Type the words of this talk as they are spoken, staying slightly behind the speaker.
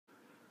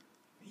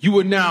You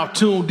are now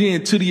tuned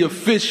in to the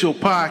official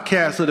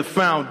podcast of the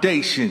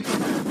Foundation.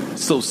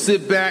 So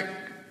sit back,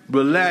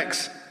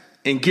 relax,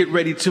 and get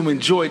ready to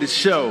enjoy the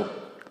show.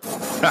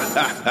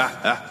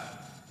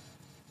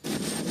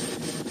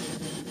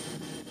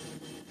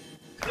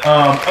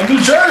 A New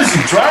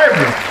Jersey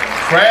driver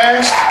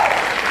crashed,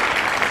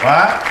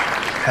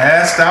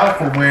 passed out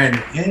for wearing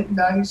an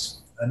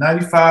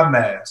N95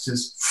 mask.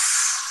 Just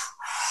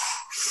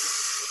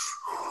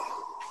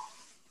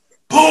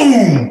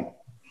boom.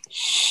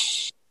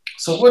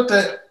 So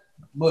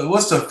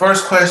what's the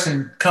first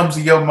question comes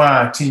to your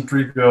mind, Team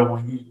Pre-Girl,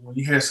 when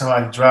you hear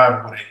somebody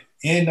driving with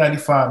an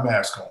N95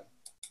 mask on?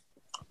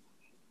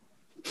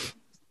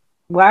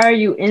 Why are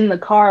you in the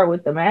car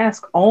with the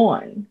mask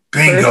on?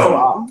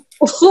 Bingo.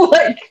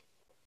 Like,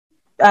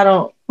 I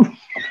don't.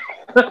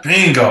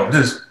 Bingo.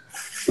 Just.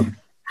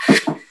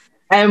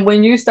 And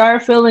when you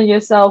start feeling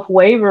yourself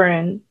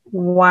wavering,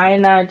 why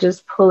not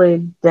just pull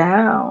it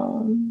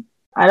down?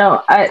 I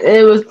don't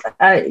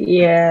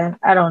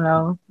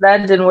know.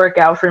 That didn't work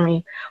out for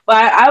me.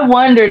 But I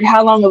wondered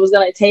how long it was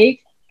going to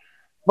take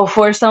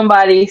before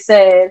somebody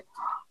said,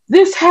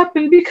 this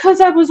happened because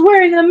I was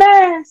wearing a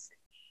mask.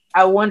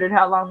 I wondered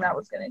how long that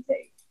was going to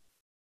take.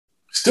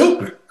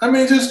 Stupid. I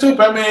mean, just stupid.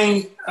 I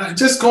mean,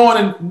 just going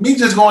in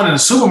the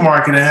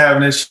supermarket and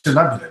having this shit,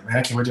 I'd be like, man,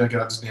 I can't wait till I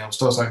get out this damn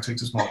store so I can take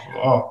this motherfucker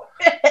off.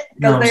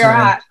 Because they're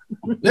hot.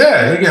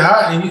 Yeah, they get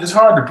hot and it's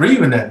hard to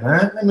breathe in that,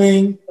 man. I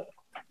mean,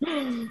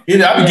 I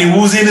be getting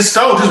woozy in the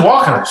store just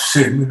walking. Like,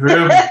 shit,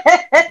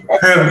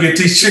 hurry get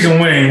these chicken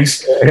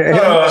wings.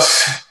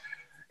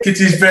 Get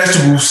these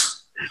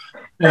vegetables.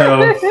 You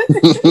know.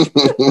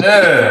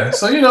 Yeah.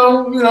 So,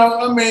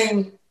 I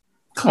mean,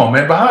 come on,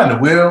 man, behind the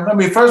wheel. I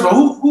mean, first of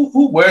all,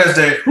 who wears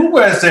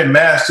their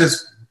mask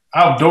just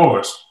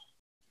outdoors?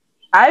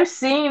 I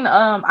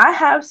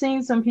have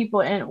seen some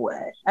people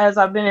as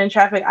I've been in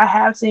traffic, I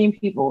have seen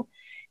people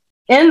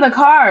in the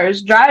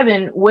cars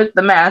driving with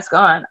the mask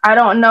on. I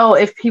don't know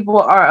if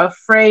people are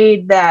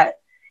afraid that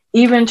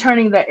even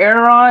turning the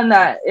air on,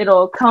 that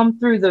it'll come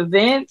through the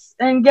vents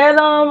and get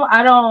them.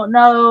 I don't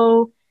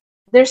know.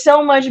 There's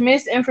so much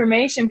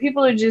misinformation.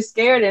 People are just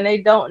scared and they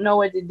don't know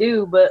what to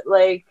do. But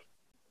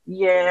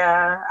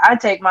yeah, I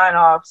take mine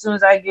off as soon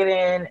as I get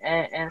in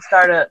and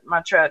start up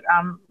my truck.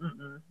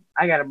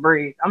 I gotta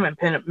breathe. I'm in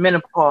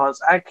menopause.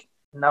 I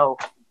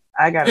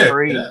gotta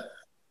breathe. Yeah.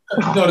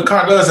 The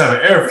car does have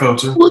an air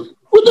filter.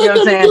 What that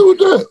got to do with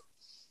that?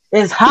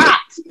 It's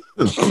hot.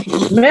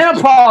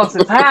 Menopause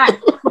is hot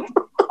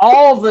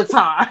all the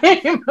time.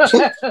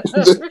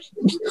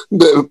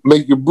 That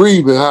make your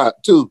breathing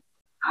hot too.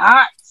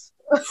 Hot.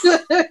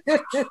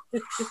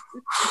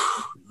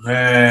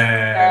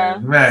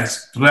 Man,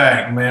 Max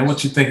Black, man,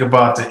 what you think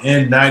about the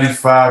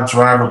N95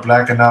 driver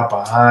blacking out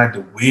behind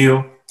the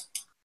wheel?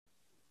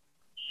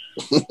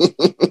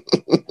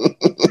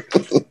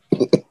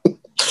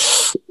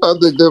 I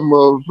think that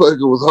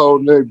motherfucker was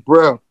holding their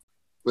breath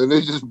and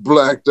they just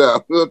blacked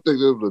out. I think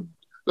that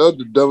was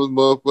the dumbest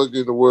motherfucker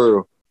in the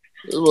world.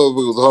 This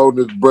motherfucker was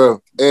holding his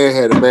breath and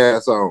had a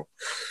mask on.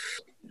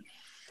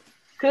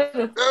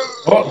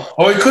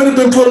 Or he could have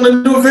been putting a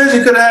new vision.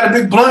 He could have had a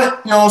big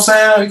blunt. You know what I'm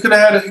saying? He could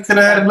have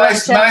had a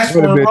nice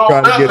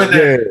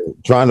one.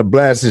 Trying to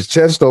blast his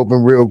chest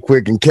open real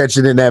quick and catch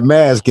it in that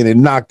mask, and it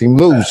knocked him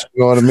loose.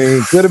 You know what I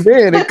mean? Could have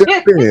been. It could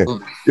have been.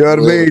 You know what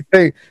I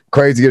mean?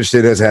 Crazier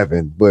shit has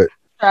happened, but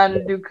trying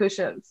to do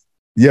push-ups.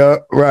 Yeah,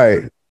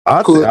 right.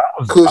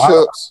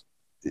 Push-ups.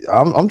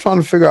 I'm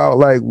trying to figure out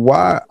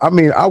why. I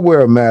mean, I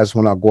wear a mask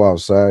when I go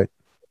outside.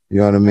 You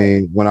know what I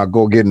mean? When I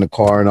go get in the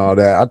car and all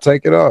that, I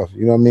take it off.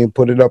 You know what I mean?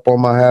 Put it up on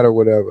my hat or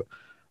whatever.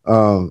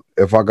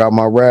 If I got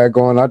my rag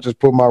on, I just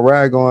put my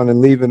rag on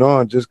and leave it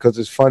on just because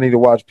it's funny to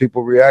watch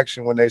people's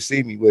reaction when they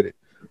see me with it.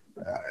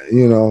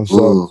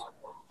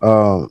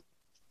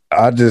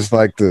 I just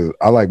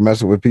I like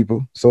messing with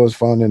people. So it's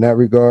fun in that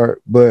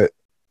regard. But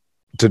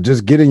to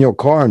just get in your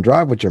car and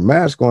drive with your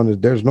mask on,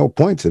 there's no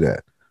point to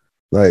that.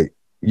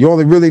 You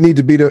only really need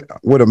to be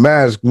with a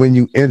mask when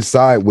you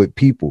inside with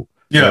people.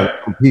 Yeah.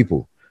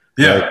 People.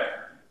 Yeah.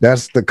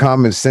 That's the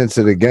common sense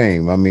of the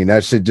game. I mean,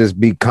 that should just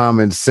be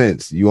common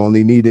sense. You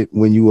only need it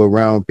when you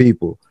around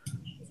people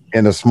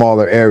in a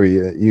smaller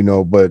area,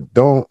 but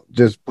don't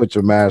just put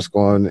your mask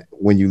on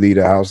when you leave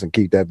the house and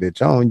keep that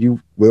bitch on.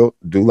 You will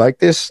do like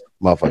this,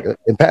 motherfucker,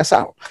 and pass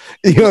out.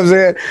 You know what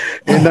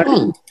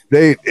I'm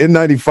saying?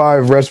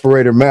 N95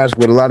 respirator mask,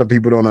 what a lot of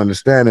people don't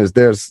understand is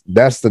there's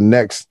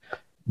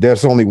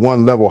only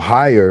one level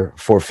higher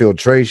for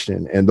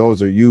filtration, and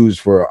those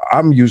are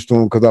I'm used to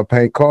them because I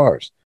paint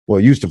cars. Well,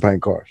 used to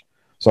paint cars.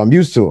 So I'm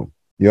used to them.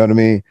 You know what I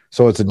mean?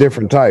 So it's a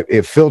different type.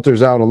 It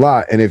filters out a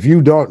lot. And if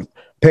you don't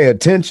pay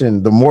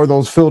attention, the more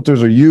those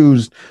filters are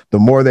used, the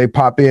more they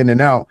pop in and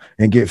out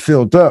and get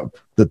filled up,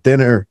 the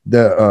thinner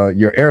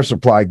your air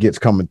supply gets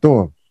coming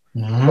through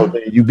them. Mm-hmm. So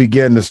then you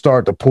begin to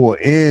start to pull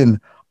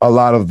in a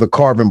lot of the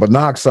carbon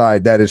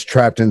monoxide that is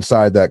trapped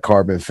inside that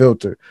carbon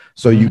filter.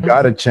 So you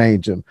got to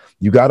change them.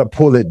 You got to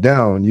pull it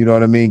down. You know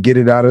what I mean? Get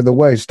it out of the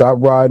way. Stop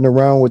riding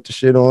around with the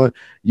shit on.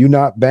 You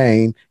not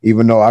Bane,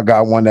 even though I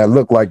got one that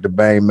looked like the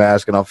Bane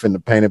mask and I'm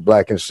finna paint it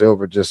black and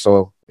silver just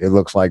so it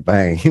looks like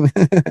Bane.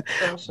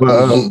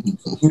 But,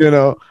 you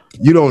know,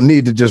 you don't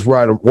need to just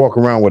walk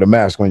around with a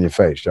mask on your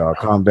face, y'all.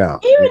 Calm down.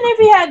 Even if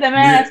he had the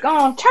mask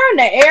on, turn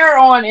the air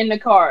on in the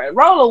car,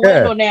 roll a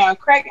window down,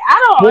 crack.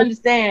 I don't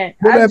understand.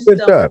 Pull that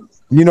bitch up.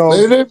 You know,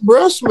 hey, that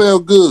breath smell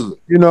good.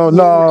 You know,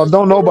 no,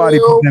 don't nobody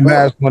put their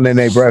mask on and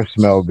they breath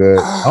smell good.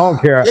 I don't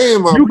care.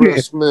 Damn, my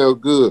breath smell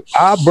good.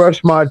 I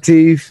brush my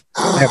teeth,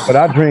 but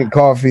I drink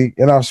coffee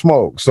and I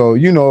smoke. So,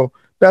 you know,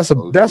 that's a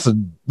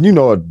you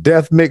know, a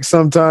death mix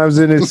sometimes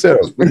in itself.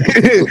 You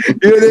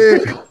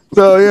know,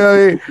 so, you know,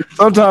 I mean?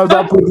 Sometimes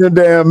I put the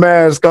damn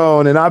mask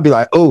on and I'll be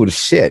like, oh, the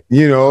shit,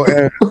 you know.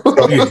 And,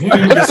 you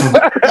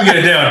get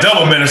a damn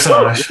double mint or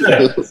something.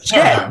 Shit,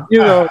 you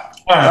know.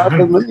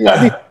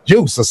 I need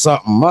juice or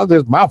something. My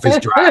mouth is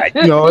dry,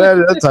 you know,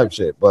 that type of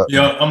shit. But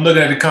yo, I'm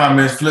looking at the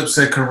comments. Flip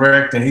said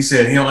correct, and he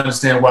said he don't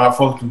understand why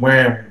folks are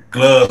wearing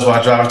gloves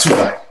while driving too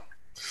light.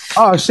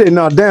 Oh shit,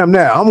 no, damn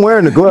that. I'm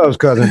wearing the gloves,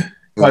 cousin.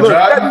 Look,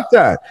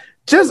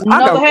 just I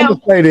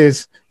gotta say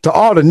this to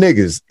all the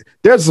niggas.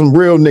 There's some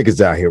real niggas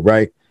out here,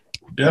 right?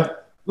 Yeah.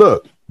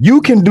 Look,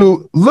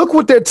 look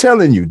what they're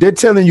telling you. They're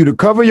telling you to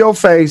cover your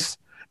face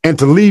and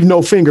to leave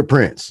no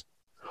fingerprints.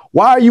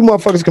 Why are you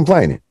motherfuckers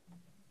complaining?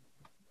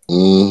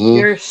 Mm-hmm.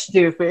 You're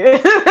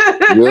stupid.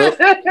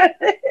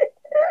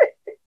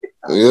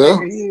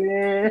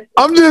 Yeah.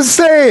 I'm just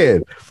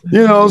saying,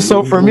 you know,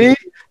 so for me,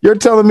 you're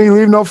telling me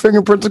leave no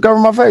fingerprints to cover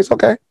my face.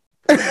 Okay.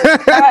 But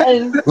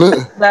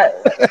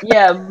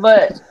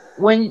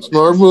when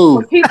smart move.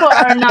 What people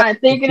are not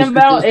thinking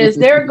about is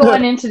they're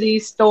going into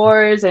these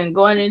stores and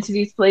going into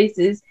these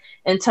places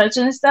and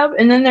touching stuff,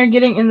 and then they're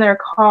getting in their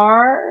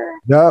car.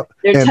 Yep.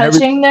 They're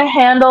touching their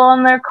handle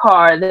on their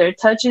car. They're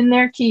touching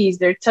their keys.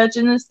 They're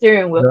touching the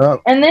steering wheel.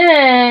 Yep. And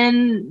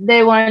then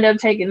they wind up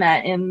taking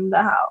that in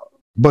the house.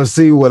 But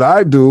see, what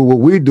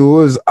we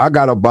do is I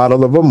got a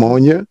bottle of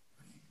ammonia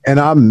and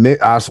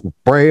I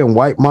spray and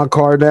wipe my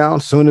car down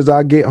as soon as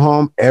I get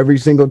home every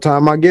single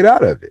time I get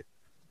out of it.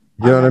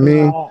 You know what I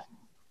mean?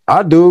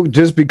 I do,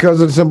 just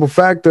because of the simple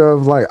fact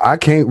of, like, I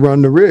can't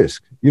run the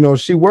risk. You know,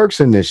 she works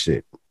in this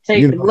shit.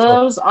 Take the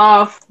gloves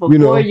off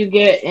before you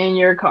get in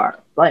your car.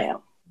 Blam.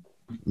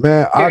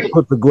 Man, I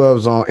put the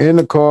gloves on in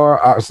the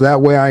car, so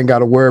that way I ain't got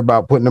to worry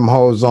about putting them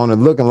hose on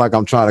and looking like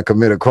I'm trying to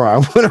commit a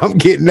crime when I'm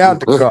getting out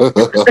the car.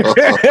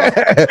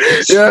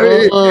 You know what I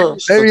mean?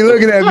 They be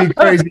looking at me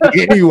crazy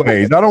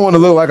anyways. I don't want to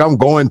look like I'm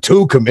going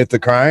to commit the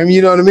crime.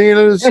 You know what I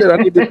mean? Shit, I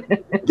need to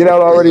get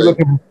out already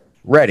looking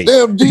ready.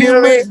 Damn, you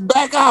know what I mean?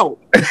 Back out.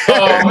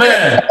 Oh,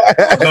 man.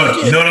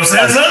 You know what I'm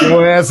saying, son?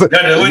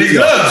 Got to wear these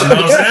gloves. You know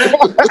what I'm saying? You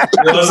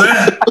know what I'm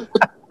saying?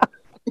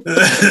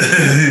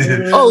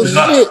 Oh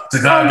shit! To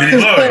God be the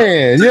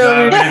glory. You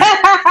know what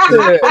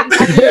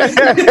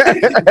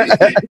I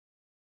mean?